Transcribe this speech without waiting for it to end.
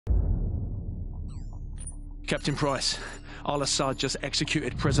Captain Price, al-Assad just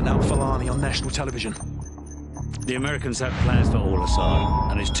executed President al-Falani on national television. The Americans have plans for al-Assad,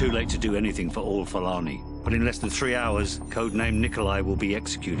 and it's too late to do anything for al-Falani. But in less than 3 hours, codename Nikolai will be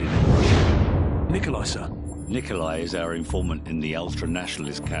executed in Russia. Nikolai, sir? Nikolai is our informant in the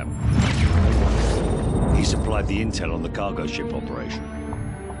ultra-nationalist camp. He supplied the intel on the cargo ship operation.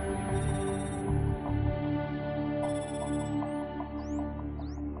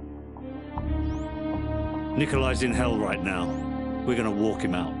 Nikolai's in hell right now. We're gonna walk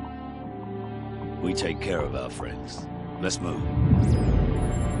him out. We take care of our friends. Let's move.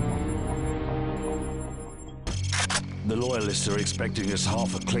 The Loyalists are expecting us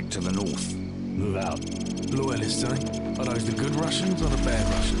half a click to the north. Move out. Loyalists, eh? Are those the good Russians or the bad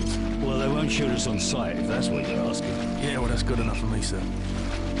Russians? Well, they won't shoot us on sight, if that's what you're asking. Yeah, well, that's good enough for me, sir.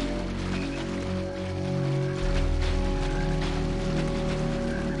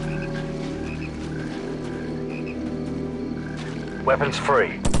 Weapons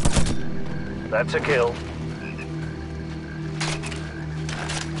free. That's a kill.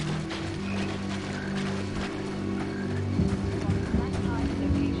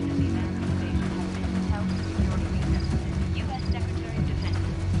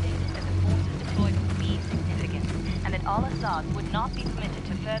 Al-Assad would not be permitted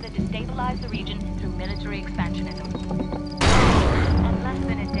to further destabilize the region through military expansionism. And less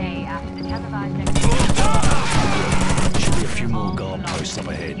than a day after the televised Should be a few more guard posts up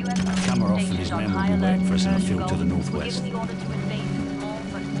ahead. Kamarov and his men will be waiting for us in a field to the northwest.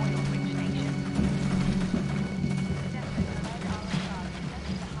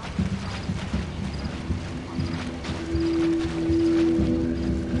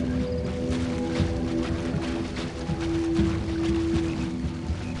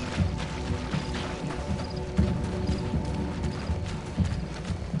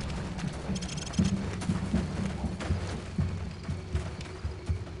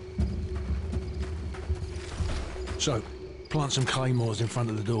 So, plant some claymores in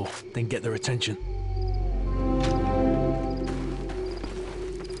front of the door, then get their attention.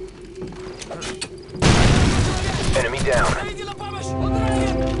 Enemy down.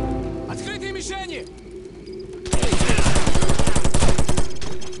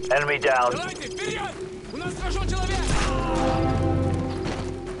 Enemy down.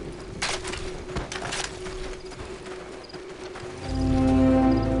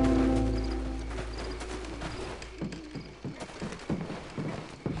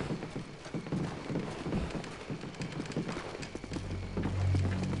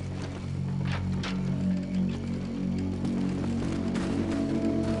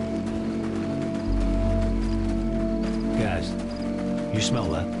 You smell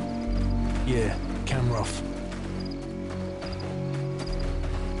that? Yeah, Kamarov.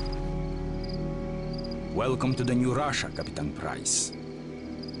 Welcome to the new Russia, Captain Price.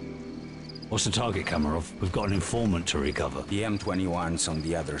 What's the target, Kamarov? We've got an informant to recover. The M21's on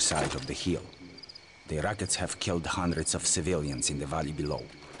the other side of the hill. The rockets have killed hundreds of civilians in the valley below.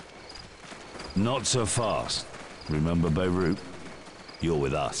 Not so fast. Remember Beirut? You're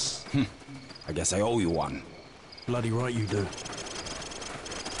with us. I guess I owe you one. Bloody right you do.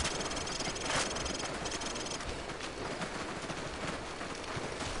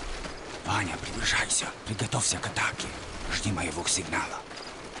 Ваня, приближайся. Приготовься к атаке. Жди моего сигнала.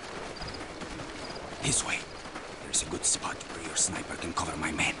 This way. There's a good spot where your sniper can cover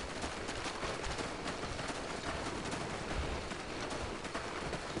my men.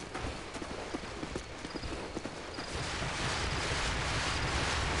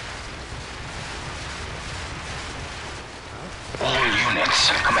 All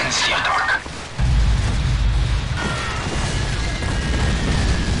units, commence the attack.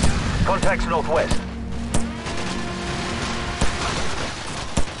 Contacts northwest.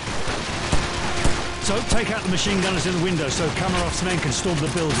 So, take out the machine gunners in the window so Kamarov's men can storm the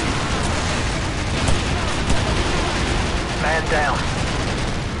building. Man down.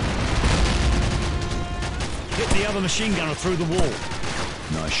 Hit the other machine gunner through the wall.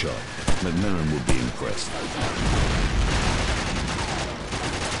 Nice shot. McMillan will be impressed.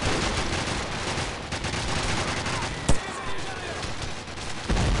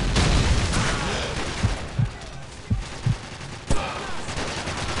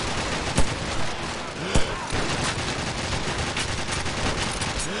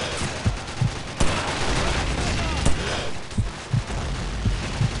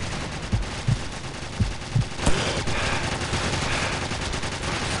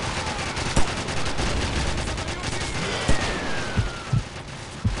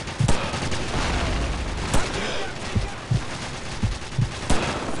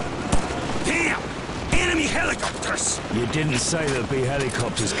 helicopters! You didn't say there'd be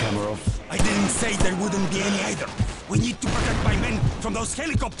helicopters, Kamarov. I didn't say there wouldn't be any either. We need to protect my men from those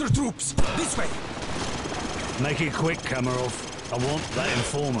helicopter troops. This way. Make it quick, Kamarov. I want that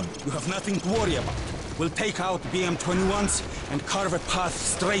informant. You have nothing to worry about. We'll take out BM-21s and carve a path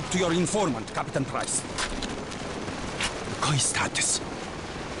straight to your informant, Captain Price. Какой статус?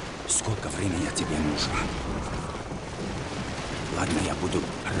 Сколько времени тебе нужно? Ладно, я буду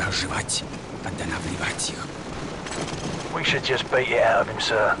разжевать, останавливать их. We should just beat it out of him,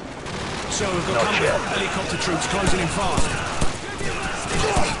 sir. So we've got Not company. yet. Helicopter troops closing in fast.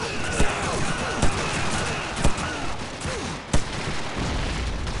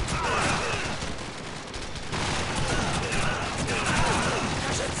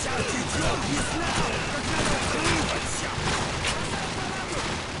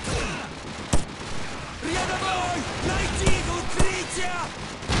 Рядовой! Найди укрытие!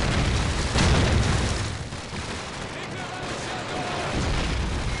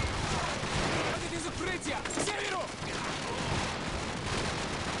 Из укрытия! К северу!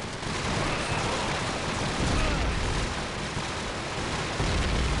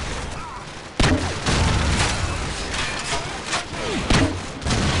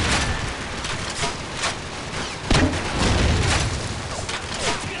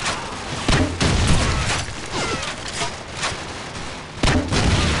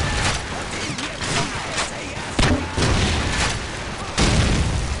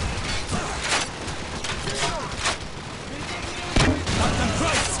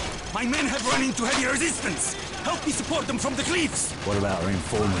 My men have run into heavy resistance! Help me support them from the cliffs! What about our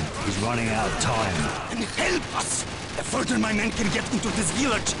informant? He's running out of time. And help us! The further my men can get into this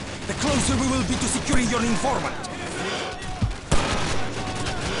village, the closer we will be to securing your informant!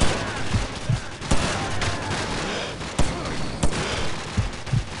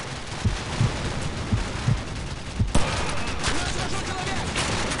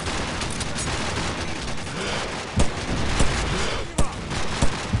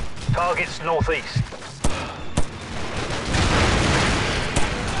 Target's northeast.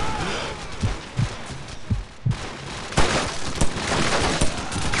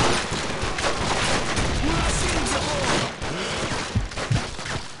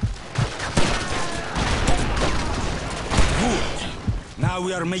 Good. Now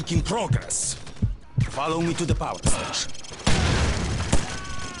we are making progress. Follow me to the power station.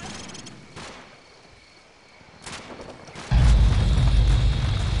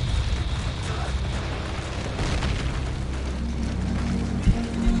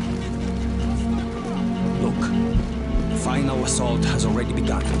 Final assault has already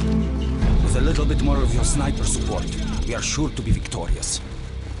begun. With a little bit more of your sniper support, we are sure to be victorious.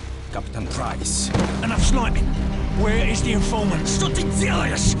 Captain Price. Enough sniping. Where is the informant? Что ты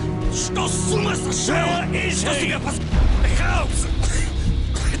делаешь? Что с ума сошел? Where is Что he? тебе The house!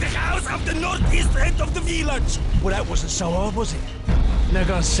 The house of the northeast end of the village! Well, that wasn't so hard, was it? Now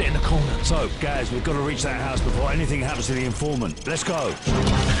go and sit in the corner. So, Gaz, we've got to reach that house before anything happens to the informant. Let's go.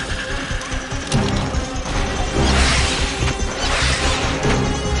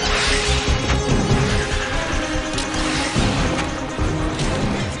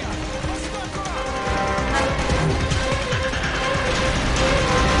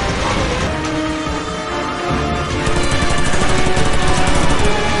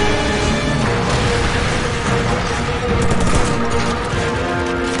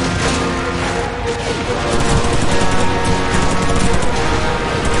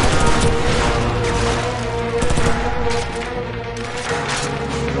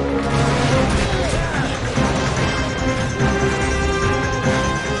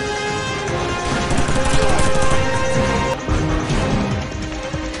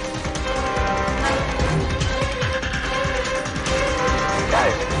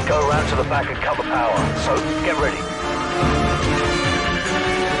 Go around to the back and cut the power. So, get ready.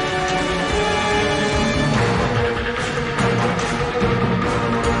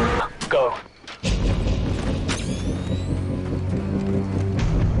 Go.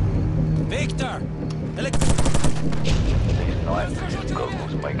 Victor! These night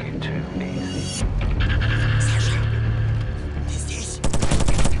goggles make it too easy. Саша! Ты здесь?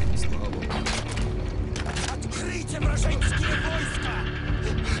 Откройте вражеские войска!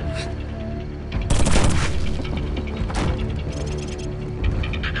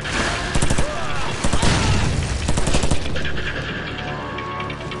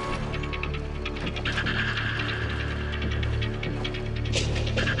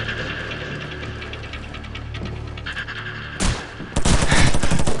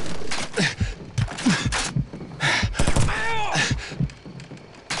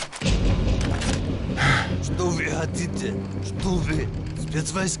 Что вы хотите? Что вы?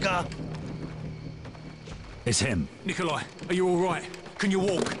 Спецвойска? It's him. Nikolai, are you all right? Can you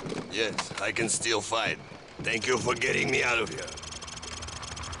walk? Yes, I can still fight. Thank you for getting me out of here.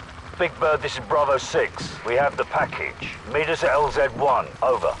 Big Bird, this is Bravo 6. We have the package. Meet us at LZ1.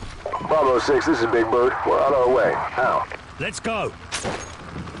 Over. Bravo 6, this is Big Bird. We're on our way. How? Let's go.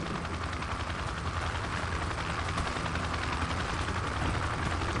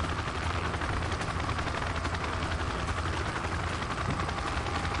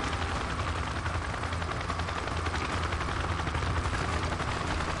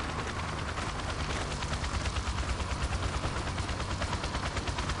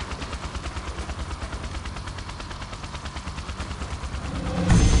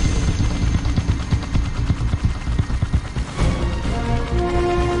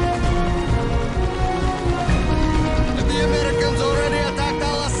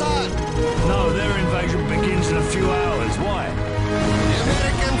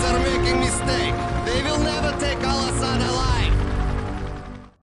 They will never take Al-Assad alive!